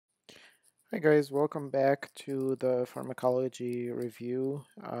Hi guys, welcome back to the pharmacology review.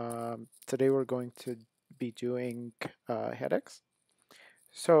 Today we're going to be doing headaches.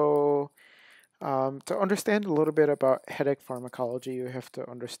 So to understand a little bit about headache pharmacology, you have to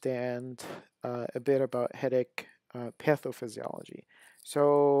understand a bit about headache pathophysiology.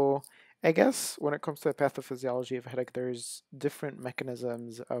 So I guess when it comes to the pathophysiology of headache, there's different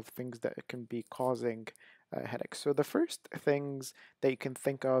mechanisms of things that can be causing headaches. So the first things that you can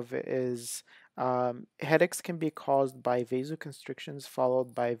think of is headaches can be caused by vasoconstrictions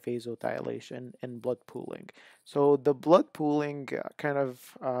followed by vasodilation and blood pooling. So the blood pooling kind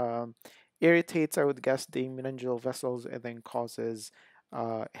of irritates, I would guess, the meningeal vessels and then causes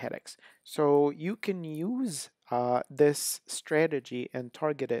headaches. So you can use this strategy and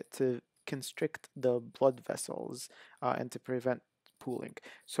target it to constrict the blood vessels and to prevent pooling.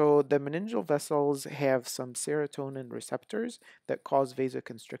 So the meningeal vessels have some serotonin receptors that cause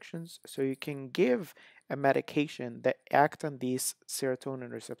vasoconstrictions. So you can give a medication that act on these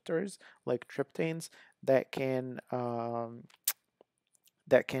serotonin receptors, like triptans, that can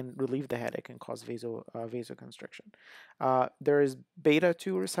relieve the headache and cause vasoconstriction. There is beta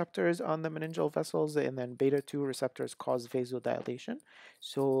 2 receptors on the meningeal vessels, and then beta 2 receptors cause vasodilation.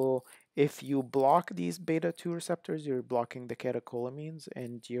 So if you block these beta 2 receptors, you're blocking the catecholamines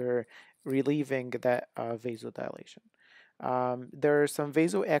and you're relieving that vasodilation. There are some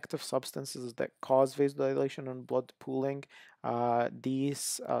vasoactive substances that cause vasodilation and blood pooling.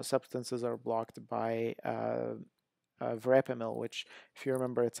 These substances are blocked by verapamil, which, if you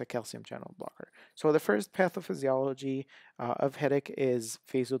remember, it's a calcium channel blocker. So the first pathophysiology of headache is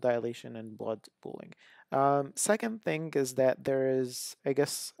vasodilation and blood pooling. Second thing is that there is, I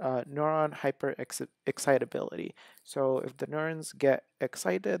guess, neuron hyperexcitability. So if the neurons get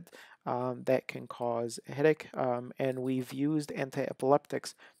excited, that can cause a headache. And we've used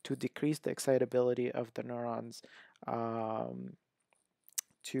anti-epileptics to decrease the excitability of the neurons.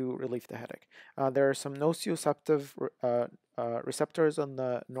 To relieve the headache. There are some nociceptive receptors on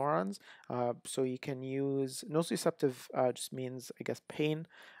the neurons, so you can use nociceptive just means, I guess, pain.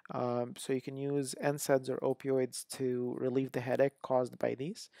 So you can use NSAIDs or opioids to relieve the headache caused by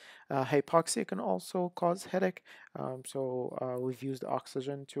these. Hypoxia can also cause headache, so we've used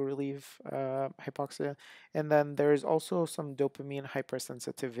oxygen to relieve hypoxia. And then there's also some dopamine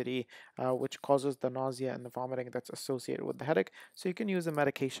hypersensitivity, which causes the nausea and the vomiting that's associated with the headache. So you can use a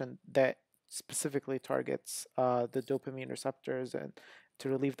medication that specifically targets the dopamine receptors and to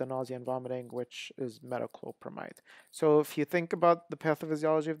relieve the nausea and vomiting, which is metoclopramide. So if you think about the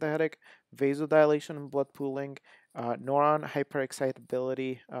pathophysiology of the headache, vasodilation and blood pooling, neuron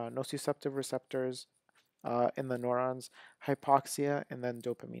hyperexcitability, nociceptive receptors in the neurons, hypoxia, and then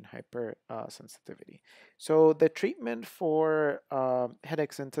dopamine hypersensitivity. So the treatment for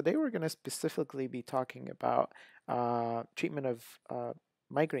headaches, and today we're going to specifically be talking about treatment of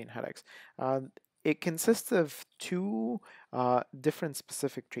migraine headaches. It consists of two different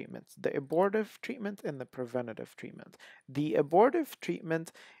specific treatments, the abortive treatment and the preventative treatment. The abortive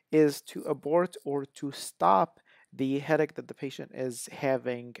treatment is to abort or to stop the headache that the patient is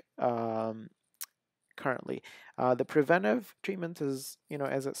having currently. The preventive treatment is,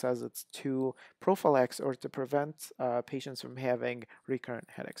 as it says, it's to prophylax or to prevent patients from having recurrent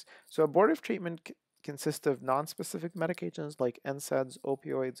headaches. So abortive treatment consists of non-specific medications like NSAIDs,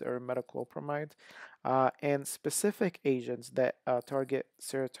 opioids, or metoclopramide, and specific agents that target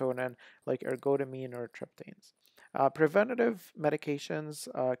serotonin like ergotamine or triptans. Preventative medications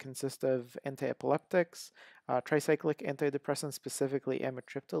consist of anti-epileptics, tricyclic antidepressants, specifically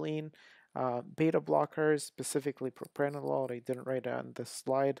amitriptyline, beta blockers, specifically propranolol. I didn't write it on this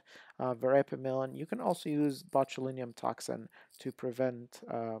slide. Verapamil, and you can also use botulinum toxin to prevent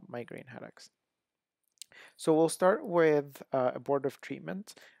migraine headaches. So we'll start with abortive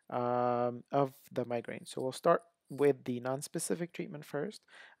treatment of the migraine. So we'll start with the non-specific treatment first.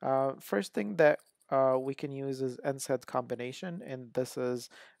 First thing that we can use is NSAID combination, and this is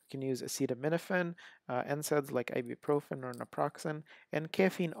we can use acetaminophen, NSAIDs like ibuprofen or naproxen, and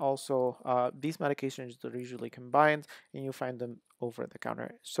caffeine also. These medications are usually combined, and you find them over the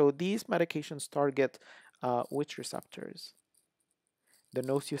counter. So these medications target which receptors? The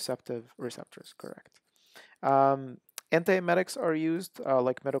nociceptive receptors, correct. Um, Antiemetics are used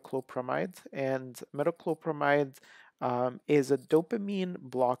like metoclopramide, and metoclopramide is a dopamine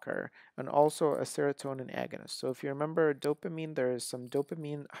blocker and also a serotonin agonist. So if you remember dopamine, there is some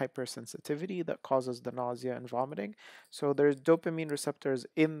dopamine hypersensitivity that causes the nausea and vomiting. So there's dopamine receptors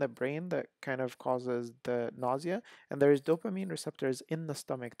in the brain that kind of causes the nausea, and there's dopamine receptors in the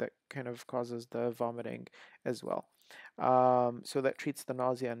stomach that kind of causes the vomiting as well. So that treats the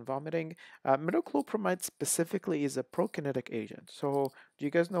nausea and vomiting. Metoclopramide specifically is a prokinetic agent. So do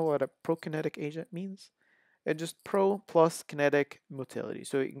you guys know what a prokinetic agent means? It just pro plus kinetic motility.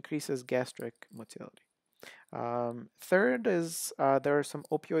 So it increases gastric motility. Third is there are some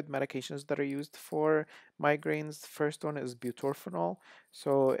opioid medications that are used for migraines. The first one is butorphanol.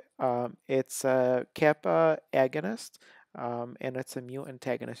 So it's a kappa agonist and it's a mu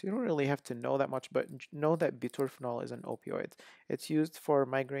antagonist. You don't really have to know that much, but know that butorphanol is an opioid. It's used for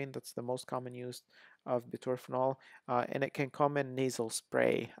migraine. That's the most common use of butorphanol, and it can come in nasal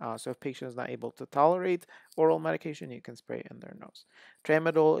spray. So if patient is not able to tolerate oral medication, you can spray it in their nose.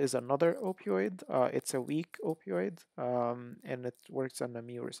 Tramadol is another opioid. It's a weak opioid, and it works on the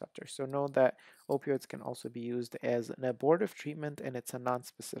mu receptor. So know that opioids can also be used as an abortive treatment, and it's a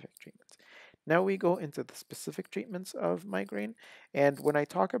non-specific treatment. Now we go into the specific treatments of migraine. And when I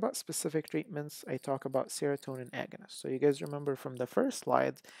talk about specific treatments, I talk about serotonin agonists. So you guys remember from the first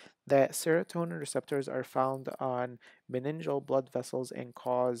slide that serotonin receptors are found on meningeal blood vessels and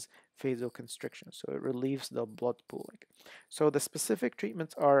cause vasoconstriction. So it relieves the blood pooling. So the specific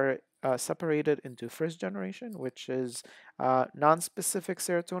treatments are separated into first generation, which is non-specific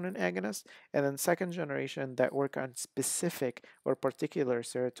serotonin agonists, and then second generation that work on specific or particular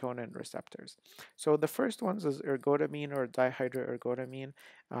serotonin receptors. So the first ones is ergotamine or dihydroergotamine.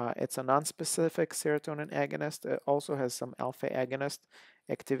 It's a non-specific serotonin agonist. It also has some alpha agonist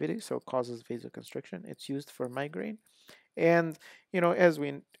activity, so it causes vasoconstriction. It's used for migraine. And as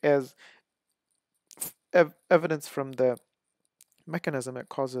evidence from the mechanism, it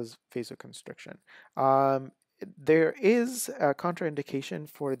causes vasoconstriction. There is a contraindication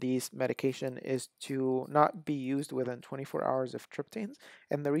for these medication is to not be used within 24 hours of triptans,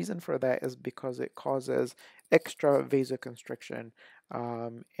 and the reason for that is because it causes extra vasoconstriction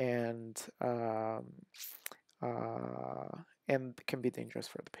um, and um, uh, and can be dangerous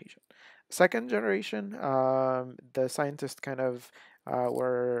for the patient. Second generation, the scientists kind of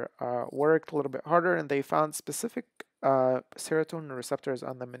worked a little bit harder, and they found specific serotonin receptors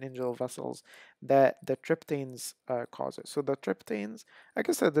on the meningeal vessels that the tryptans cause it. So the tryptans, I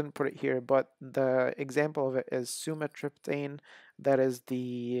guess I didn't put it here, but the example of it is sumatriptan. That is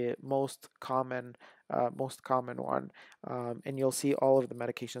the most common one, and you'll see all of the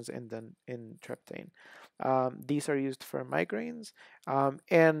medications in tryptan. These are used for migraines,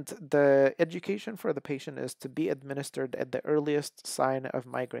 and the education for the patient is to be administered at the earliest sign of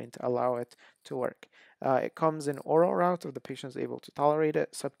migraine to allow it to work. It comes in oral route if the patient is able to tolerate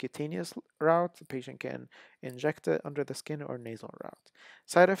it, subcutaneous route, the patient can inject it under the skin, or nasal route.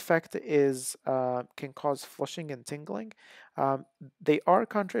 Side effect is can cause flushing and tingling. Um, they are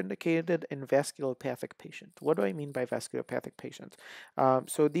contraindicated in vasculopathic patients. What do I mean by vasculopathic patients?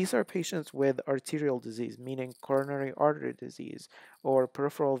 So these are patients with arterial disease, meaning coronary artery disease or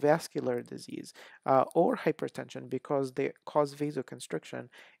peripheral vascular disease or hypertension, because they cause vasoconstriction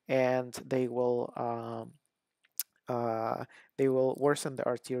and uh, they will worsen the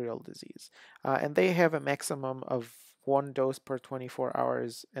arterial disease. And they have a maximum of one dose per 24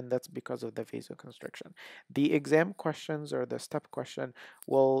 hours, and that's because of the vasoconstriction. The exam questions or the step question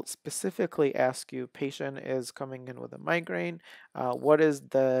will specifically ask you, patient is coming in with a migraine, what is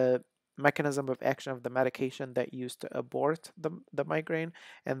the mechanism of action of the medication that used to abort the migraine,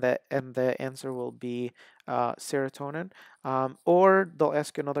 and the answer will be serotonin. Or they'll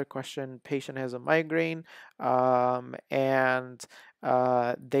ask you another question, patient has a migraine, and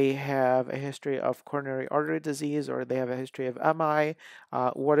they have a history of coronary artery disease, or they have a history of MI.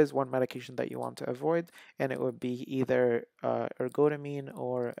 What is one medication that you want to avoid? And it would be either ergotamine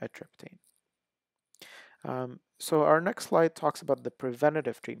or a triptan. So our next slide talks about the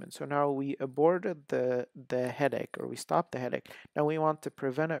preventative treatment. So now we aborted the headache, or we stopped the headache. Now we want to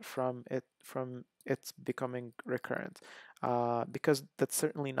prevent it from its becoming recurrent, because that's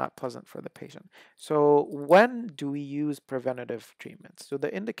certainly not pleasant for the patient. So when do we use preventative treatments? So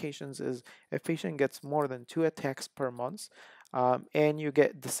the indications is if patient gets more than 2 attacks per month, and you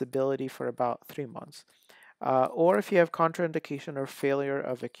get disability for about 3 months, or if you have contraindication or failure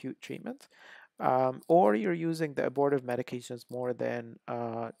of acute treatment, or you're using the abortive medications more than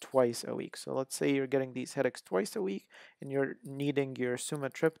twice a week. So let's say you're getting these headaches twice a week and you're needing your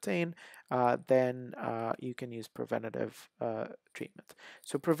sumatriptan, then you can use preventative treatment.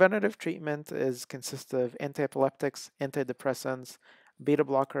 So preventative treatment consists of antiepileptics, antidepressants, beta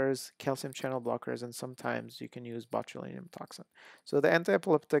blockers, calcium channel blockers, and sometimes you can use botulinum toxin. So the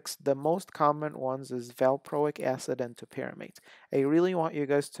antiepileptics, the most common ones is valproic acid and topiramate. I really want you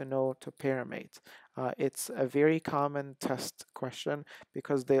guys to know topiramate. It's a very common test question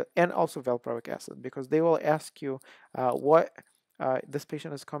because and also valproic acid, because they will ask you what this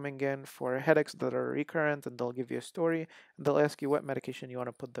patient is coming in for headaches that are recurrent, and they'll give you a story, and they'll ask you what medication you want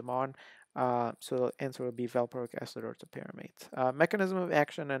to put them on. So the answer would be valproic acid or topiramate. Mechanism of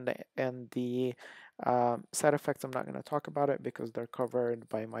action and the side effects, I'm not going to talk about it because they're covered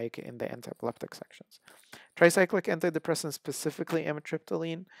by Mike in the antiepileptic sections. Tricyclic antidepressant, specifically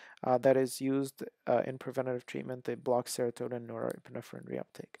amitriptyline, that is used in preventative treatment. They block serotonin norepinephrine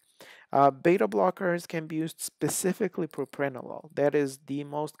reuptake. Beta blockers can be used, specifically propranolol. That is the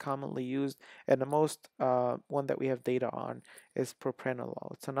most commonly used, and the most one that we have data on is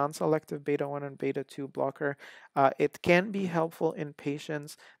propranolol. It's a non-selective beta 1 and beta 2 blocker. It can be helpful in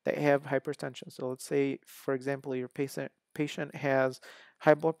patients that have hypertension. So let's say, for example, your patient has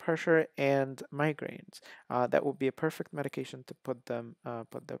high blood pressure and migraines. That would be a perfect medication to put them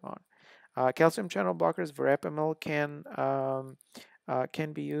on. Calcium channel blockers, verapamil,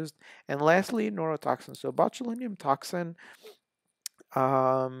 can be used. And lastly, neurotoxins. So botulinum toxin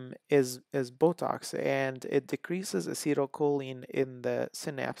is Botox, and it decreases acetylcholine in the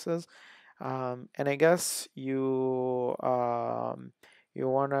synapses. And I guess you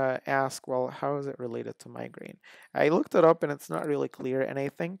want to ask, well, how is it related to migraine? I looked it up and it's not really clear, and I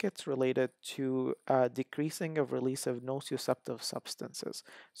think it's related to decreasing of release of nociceptive substances.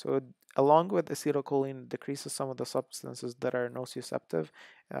 So along with acetylcholine, decreases some of the substances that are nociceptive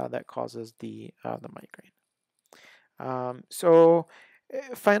that causes the migraine.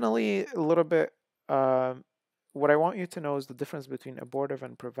 Finally, a little bit, what I want you to know is the difference between abortive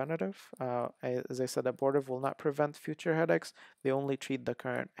and preventative. As I said, abortive will not prevent future headaches. They only treat the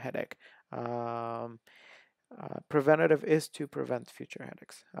current headache. Preventative is to prevent future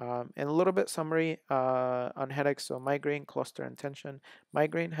headaches. And a little bit summary on headaches. So migraine, cluster, and tension.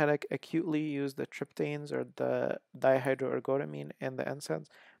 Migraine headache, acutely use the triptanes or the dihydroergotamine and the NSAIDs.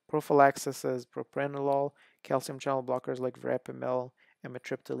 Prophylaxis is propranolol, calcium channel blockers like verapamil,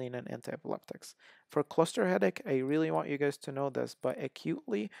 amitriptyline, and antiepileptics. For cluster headache, I really want you guys to know this, but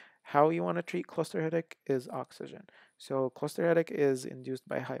acutely, how you want to treat cluster headache is oxygen. So cluster headache is induced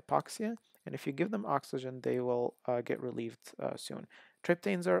by hypoxia, and if you give them oxygen, they will get relieved soon.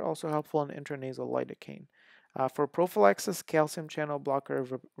 Triptanes are also helpful in intranasal lidocaine. For prophylaxis, calcium channel blocker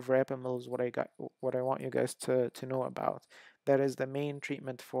verapamil is what I want you guys to know about. That is the main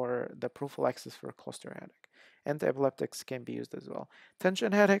treatment for the prophylaxis for cluster headache. Antiepileptics can be used as well.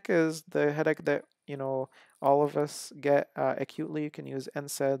 Tension headache is the headache that all of us get acutely. You can use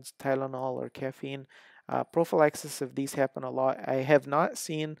NSAIDs, Tylenol, or caffeine. Prophylaxis, if these happen a lot, I have not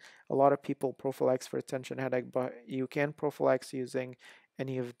seen a lot of people prophylax for tension headache, but you can prophylax using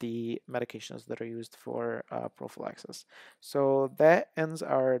any of the medications that are used for prophylaxis. So that ends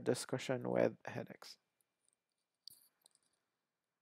our discussion with headaches.